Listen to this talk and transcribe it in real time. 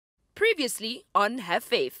Previously on Have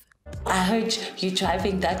Faith. I heard you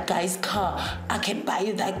driving that guy's car. I can buy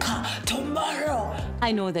you that car tomorrow.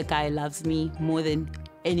 I know the guy loves me more than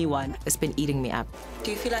anyone. It's been eating me up. Do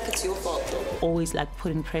you feel like it's your fault though? Always like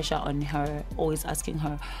putting pressure on her, always asking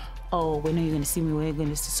her, oh, when are you going to see me? When are you going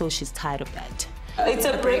to see? So she's tired of that. It's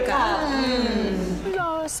a breakup.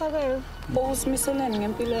 No, sabe, bowusimisele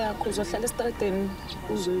ngempilo yakho uzohlala estradeni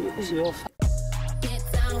uzoyofa. Get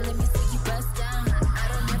down, let me see you bust down. I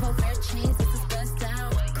don't ever wear chains, this is bust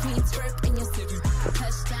down. Queen twerk in your city,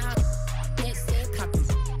 touchdown. Big stick,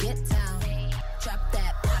 get down. Drop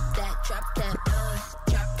that, pop that, drop that,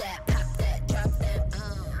 drop that, pop that, drop that,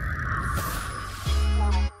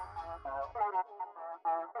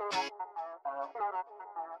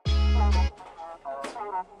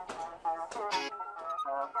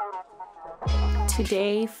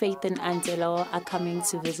 Today, Faith and Angelo are coming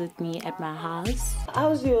to visit me at my house.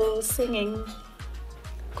 How's your singing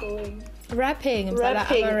going? Rapping. I'm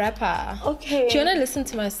a rapper. Okay. Do you want to listen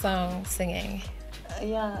to my song, Singing?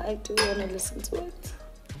 Yeah, I do want to listen to it.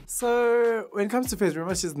 So when it comes to Faith,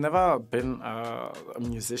 remember she's never been a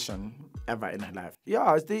musician ever in her life.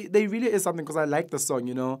 Yeah, they really is something because I like the song,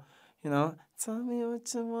 you know. Tell me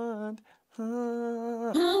what you want. I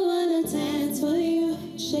wanna dance for you,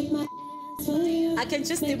 shake my ass for you. I can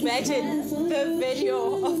just imagine the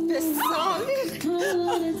video of this song. Please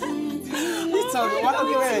tell me,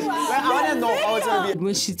 wait. I want to know how it's going to be.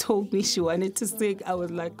 When she told me she wanted to sing, I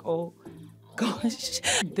was like, oh gosh,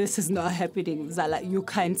 this is not happening. Zala, you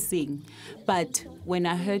can't sing. But when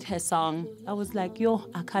I heard her song, I was like, yo,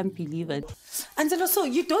 I can't believe it. Angelo, so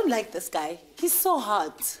you don't like this guy? He's so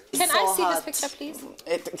hot. Can I see this picture, please?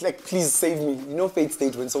 Please save me. You know Faith's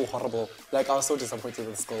stage went so horrible. Like, I was so disappointed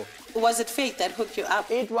in school. Was it Faith that hooked you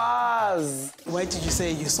up? It was. Why did you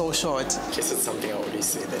say you're so short? Guess it's something I always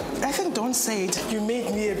say then. I think don't say it. You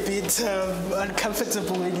made me a bit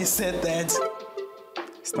uncomfortable when you said that.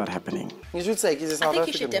 It's not happening. You should say he's a South I think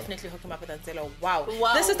you African. should definitely hook him up with Angelo. Wow.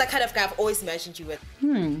 This is the kind of guy I've always imagined you with.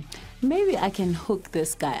 Maybe I can hook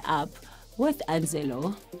this guy up with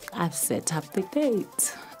Angelo. I've set up the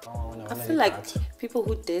date. Oh, no, I feel like people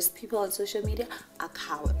who diss people on social media are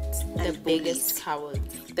cowards. The biggest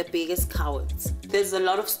cowards. The biggest cowards. There's a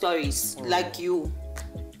lot of stories like you,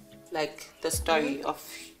 like the story of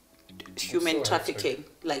human trafficking,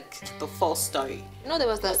 like the false story. You know, there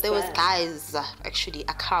was guys actually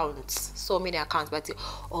accounts, so many accounts, but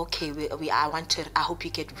okay, I hope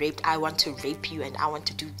you get raped. I want to rape you, and I want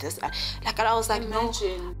to do this. And I was like,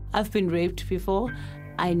 Imagine. no. I've been raped before.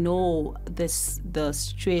 I know the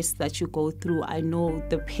stress that you go through. I know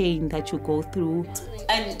the pain that you go through.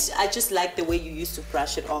 And I just like the way you used to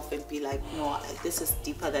brush it off and be like, no, this is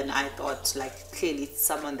deeper than I thought. Like, clearly it's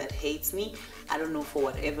someone that hates me. I don't know for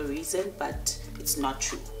whatever reason, but it's not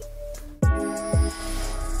true.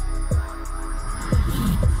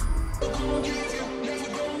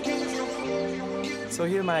 So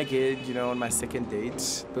here am I again, on my second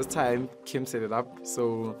date. This time, Kim set it up.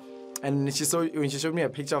 And when she showed me a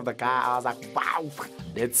picture of the guy, I was like, wow,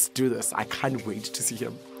 let's do this. I can't wait to see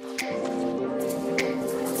him.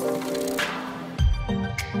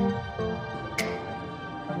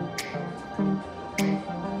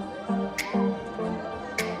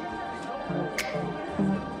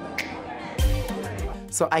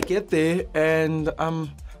 So I get there and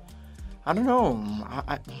I don't know.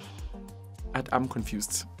 I'm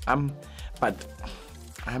confused. But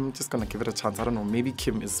I'm just gonna give it a chance. I don't know. Maybe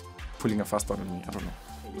Kim is pulling a fast one on me. I don't know.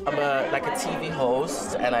 I'm a TV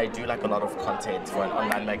host and I do like a lot of content for an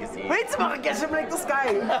online magazine. Wait, I get him like this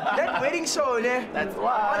guy. That wedding show, ne? That's the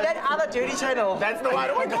one. On that other dirty channel. That's the one.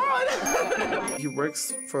 Oh my God. He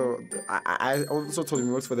works for. I also told him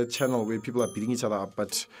he works for the channel where people are beating each other up.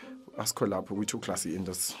 But us collab, we're too classy in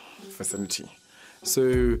this vicinity.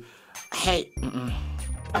 So, hey.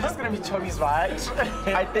 I'm just gonna be chummies, right?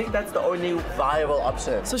 I think that's the only viable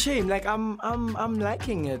option. So Shane, like I'm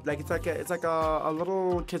liking it. Like it's like a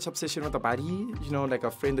little catch-up session with a buddy, like a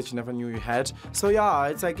friend that you never knew you had. So yeah,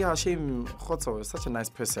 it's like Shane Khotso is such a nice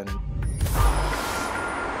person.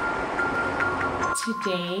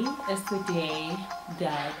 Today is the day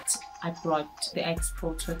that I brought the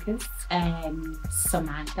ex-pro truckers and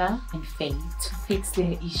Samantha and Faith to fix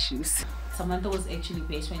their issues. Samantha was actually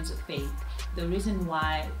best friends with Faith. The reason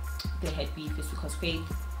why they had beef is because Faith,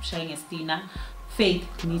 sharing Estina, Faith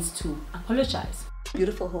needs to apologize.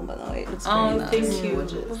 Beautiful home, by the way. It's very nice. Thank you.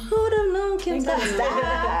 Who would have known Kim's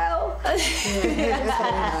style?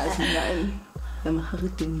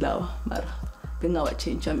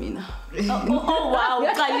 Oh wow,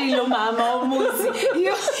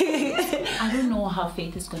 I don't know how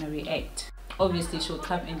Faith is going to react. obviously she'll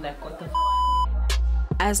come in like, what the f?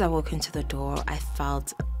 As I walk into the door, I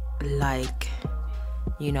felt like,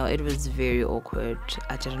 you know, it was very awkward.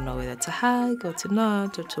 I didn't know whether to hug or to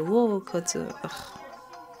not or to walk or to...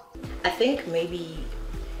 I think maybe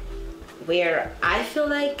where I feel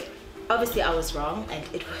like, obviously I was wrong and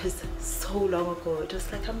it was so long ago. It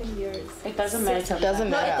was like how many years? It doesn't matter. No, it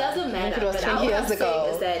doesn't matter. It was but 20 years what I'm ago.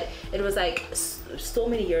 saying is that it was like so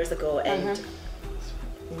many years ago, and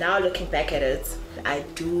now looking back at it, I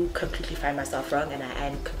do completely find myself wrong, and I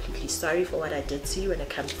am completely sorry for what I did to you when it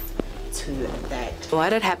comes to that.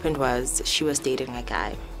 What had happened was she was dating a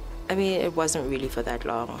guy. I mean, it wasn't really for that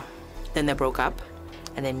long. Then they broke up,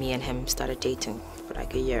 and then me and him started dating for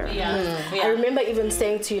like a year. I remember even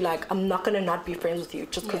saying to you, like, I'm not gonna not be friends with you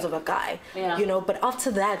just because of a guy, you know. But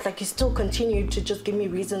after that, like, you still continued to just give me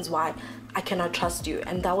reasons why I cannot trust you,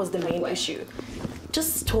 and that was the main issue.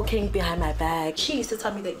 Just talking behind my back. She used to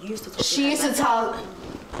tell me that you used to talk. She used to tell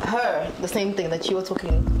her the same thing, that you were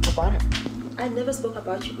talking about her. I never spoke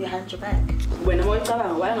about you behind your back. When I'm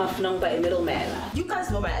by a middleman. You guys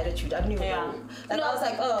know my attitude. I knew. Like I was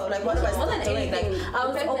like, oh, like what am I supposed to do? Like I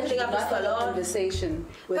was opening up a salon conversation.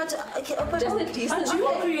 But that's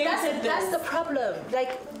the problem.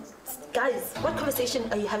 Like, guys, what conversation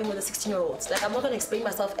are you having with a 16-year-old? Like, I'm not gonna explain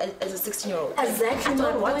myself as a 16-year-old. Exactly. I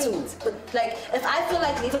don't want to. But like, if I feel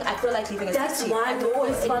like leaving, I feel like leaving. That's why we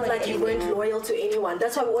always felt like you weren't loyal to anyone.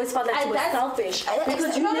 That's why we always felt like you were selfish.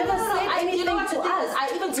 Because you never said anything to us. I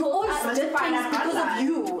even told us did things because of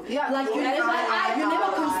you. Like you never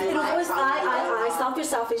considered. It was always I,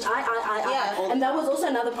 selfish, I. And that was also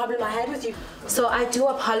another problem I had with you. So I do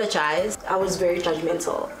apologize. I was very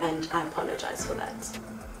judgmental, and I apologize for that.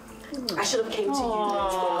 I should have came to you.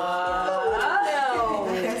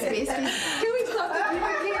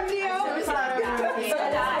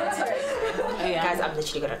 Guys, I'm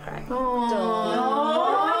literally gonna cry.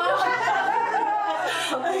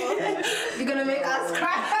 You're gonna make us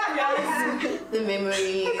cry. The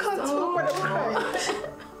memories. I can't talk when I'm crying.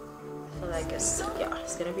 So like it's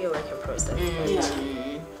gonna be a work in process.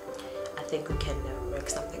 I think we can work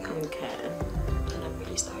something out. We can. And I'm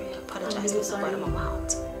really sorry. I apologize from the bottom of my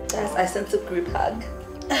heart. Yes, I sent a group hug.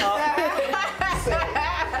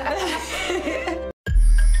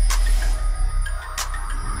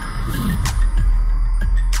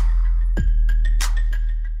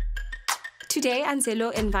 Today,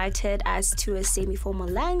 Anzelo invited us to a semi-formal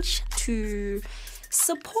lunch to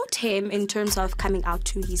support him in terms of coming out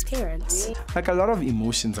to his parents. Like a lot of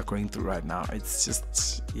emotions are going through right now. It's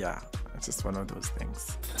just, it's just one of those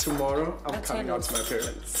things. Tomorrow, I'm coming out to my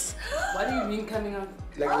parents. What do you mean coming out?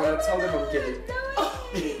 Like I'm gonna tell them I'm gay.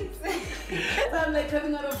 So I'm like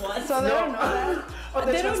coming out of what? So they don't know. Oh,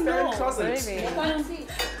 the transparent closet.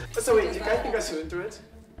 So wait, do you guys think I shouldn't do it?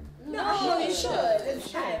 No, you should.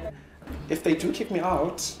 It's fine. If they do kick me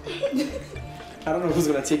out, I don't know who's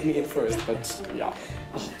gonna take me in first, but yeah.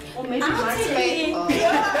 Or maybe Anzelo,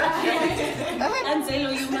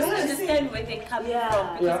 you must understand where they're coming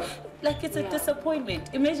from. Because, like, it's a disappointment.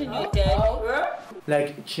 Imagine your dad.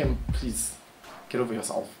 Like, Kim, please, get over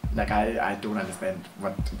yourself. Like, I don't understand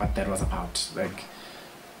what that was about. Like,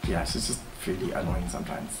 yeah, she's just really annoying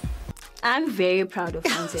sometimes. I'm very proud of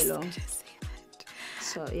Anzelo.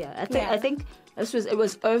 So yeah, I think it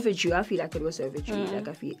was overdue. I feel like it was overdue. Like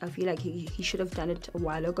I feel like he should have done it a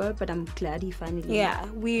while ago, but I'm glad he finally. Yeah,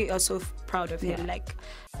 we are so proud of him. Like,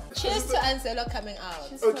 cheers to Anzelo coming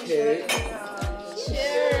out. Okay.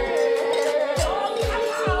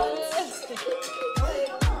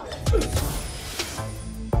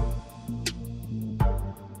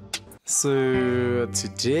 So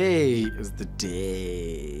today is the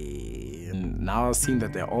day. And now seeing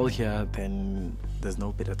that they're all here, then there's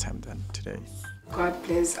no better time than today. God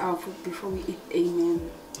bless our food before we eat. Amen.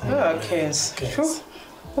 Okay. Sure.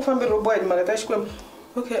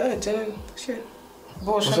 Okay, then shit. I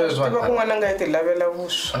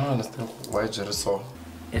don't understand why Jericho.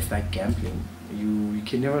 It's like gambling. You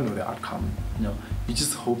can never know the outcome. You're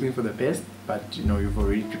just hoping for the best, but you've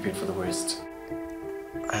already prepared for the worst.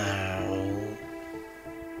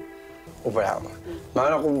 Well,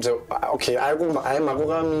 okay, I'm just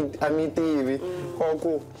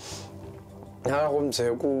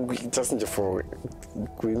for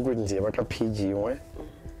PG.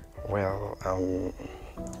 Well,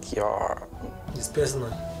 yeah. It's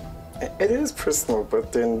personal. It is personal,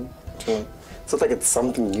 but then it's not like it's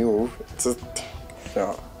something new. It's just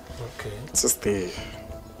Okay. It's just that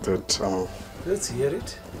Let's hear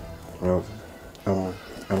it. Well,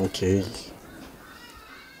 I'm gay.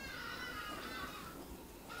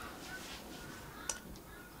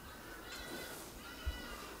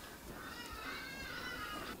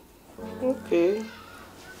 Okay.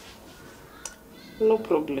 No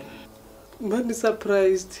problem. But I'm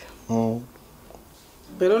surprised. I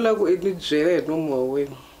don't like to eat jelly no more.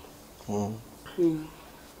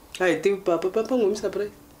 I think Papa I'm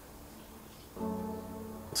surprised.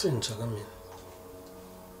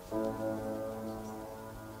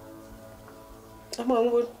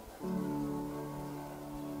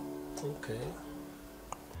 Okay.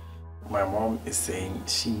 My mom is saying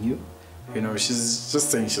she knew. You know, she's just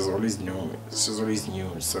saying she's always knew. She's always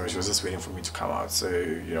knew. So she was just waiting for me to come out. So,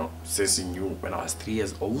 you know, says she knew when I was 3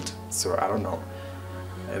 years old. So I don't know.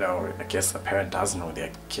 You know, I guess a parent does know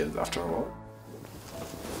their kids after all.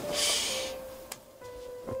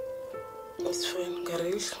 That's fine,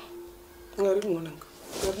 Garil. Garil morning.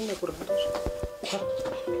 Garil na kurang.